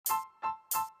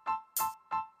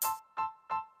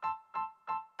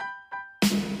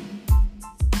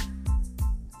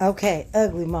Okay,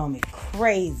 ugly moment.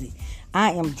 Crazy.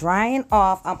 I am drying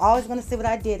off. I'm always going to see what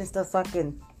I did and stuff so I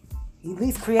can at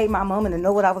least create my moment and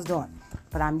know what I was doing.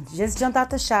 But I'm just jumped out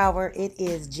the shower. It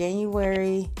is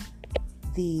January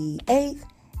the 8th.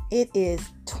 It is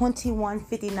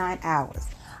 21:59 hours.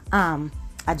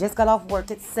 I just got off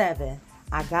work at 7.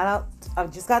 I just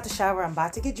got out the shower. I'm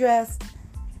about to get dressed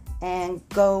and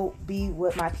go be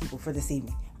with my people for this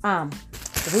evening.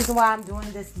 The reason why I'm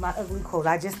doing this, my ugly quote,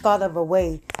 I just thought of a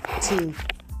way to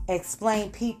explain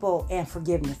people and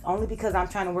forgiveness. Only because I'm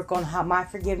trying to work on how my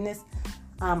forgiveness.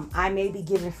 I may be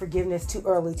giving forgiveness too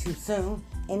early, too soon.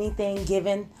 Anything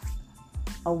given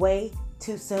away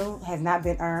too soon has not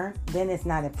been earned. Then it's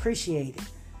not appreciated.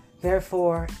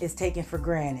 Therefore, it's taken for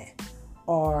granted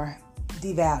or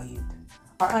devalued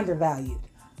or undervalued.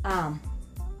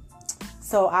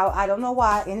 So I don't know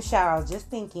why in the shower I was just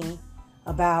thinking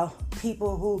about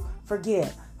people who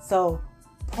forgive. So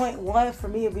point one for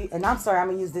me would be, and I'm sorry I'm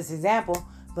going to use this example,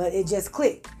 but it just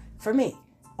clicked for me.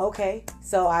 Okay,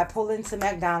 so I pull into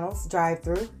McDonald's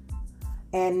drive-thru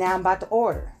and now I'm about to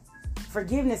order.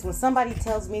 Forgiveness, when somebody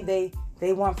tells me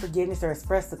they want forgiveness or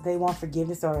express that they want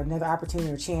forgiveness or another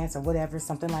opportunity or chance or whatever,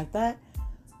 something like that,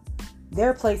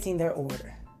 they're placing their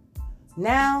order.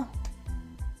 Now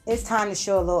it's time to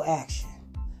show a little action.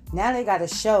 Now they got to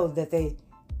show that they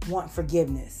want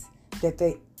forgiveness, that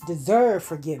they deserve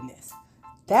forgiveness.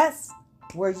 That's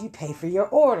where you pay for your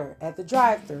order at the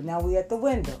drive-thru. Now we at the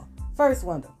window, first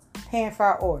window, paying for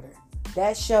our order.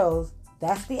 That shows,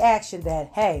 that's the action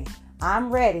that, hey, I'm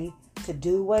ready to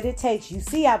do what it takes. You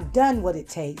see, I've done what it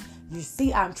takes. You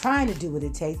see, I'm trying to do what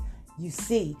it takes. You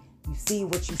see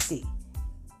what you see.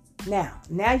 Now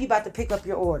you're about to pick up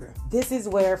your order. This is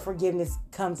where forgiveness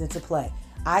comes into play.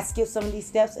 I skip some of these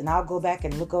steps and I'll go back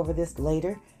and look over this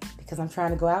later because I'm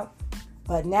trying to go out.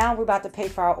 But now we're about to pay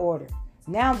for our order.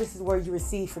 Now this is where you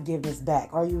receive forgiveness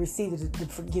back, or you receive the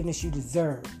forgiveness you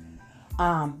deserve.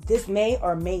 This may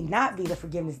or may not be the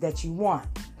forgiveness that you want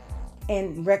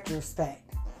in retrospect.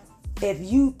 If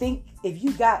you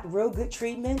got real good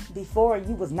treatment before and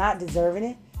you was not deserving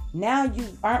it, now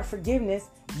you aren't forgiveness.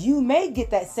 You may get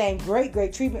that same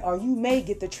great treatment, or you may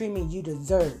get the treatment you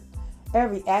deserve.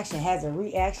 Every action has a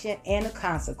reaction and a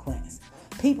consequence.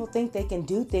 People think they can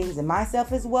do things, and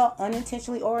myself as well,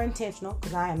 unintentionally or intentional,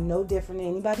 because I am no different than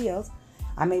anybody else.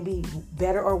 I may be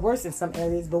better or worse in some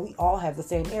areas, but we all have the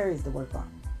same areas to work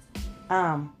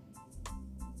on.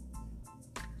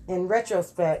 In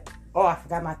retrospect, I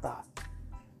forgot my thought.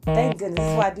 Thank goodness,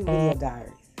 this is why I do video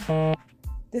diaries.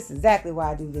 This is exactly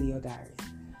why I do video diaries.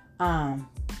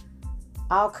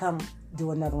 I'll come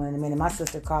do another one in a minute. My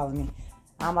sister calling me.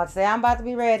 I'm about to say I'm about to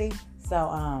be ready.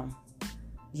 So,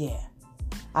 yeah.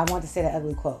 I want to say the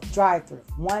ugly quote. Drive-thru.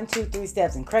 1, 2, 3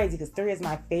 steps. And crazy because 3 is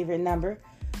my favorite number.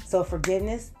 So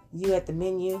forgiveness, you at the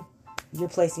menu, you're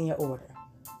placing your order.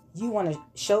 You want to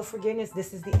show forgiveness.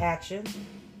 This is the action.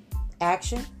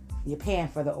 Action, you're paying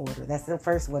for the order. That's the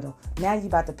first window. Now you're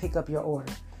about to pick up your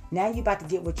order. Now you're about to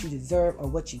get what you deserve or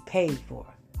what you paid for.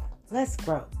 Let's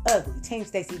grow. Ugly. Team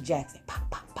Stacey Jackson.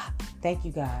 Pop, pop, pop. Thank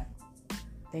you, God.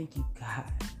 Thank you, God.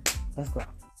 Let's grow.